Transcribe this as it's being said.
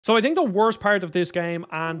So I think the worst part of this game,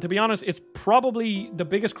 and to be honest, it's probably the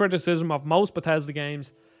biggest criticism of most Bethesda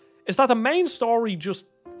games, is that the main story just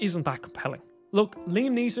isn't that compelling. Look,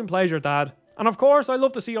 Liam Neeson plays your dad, and of course I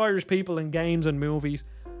love to see Irish people in games and movies,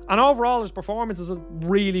 and overall his performance is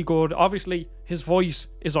really good. Obviously his voice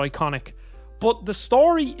is iconic, but the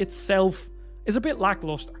story itself is a bit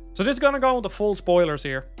lackluster. So this is going to go into full spoilers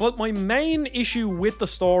here, but my main issue with the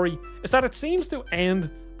story is that it seems to end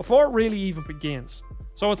before it really even begins.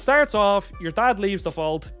 So it starts off, your dad leaves the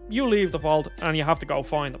vault, you leave the vault, and you have to go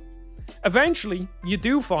find them. Eventually, you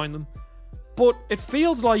do find them, but it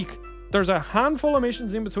feels like there's a handful of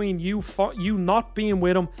missions in between you not being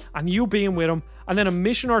with him and you being with him, and then a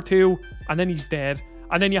mission or two, and then he's dead.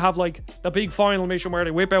 And then you have like the big final mission where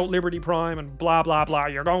they whip out Liberty Prime and blah blah blah.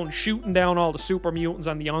 You're going shooting down all the super mutants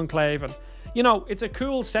and the Enclave, and you know, it's a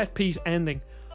cool set piece ending.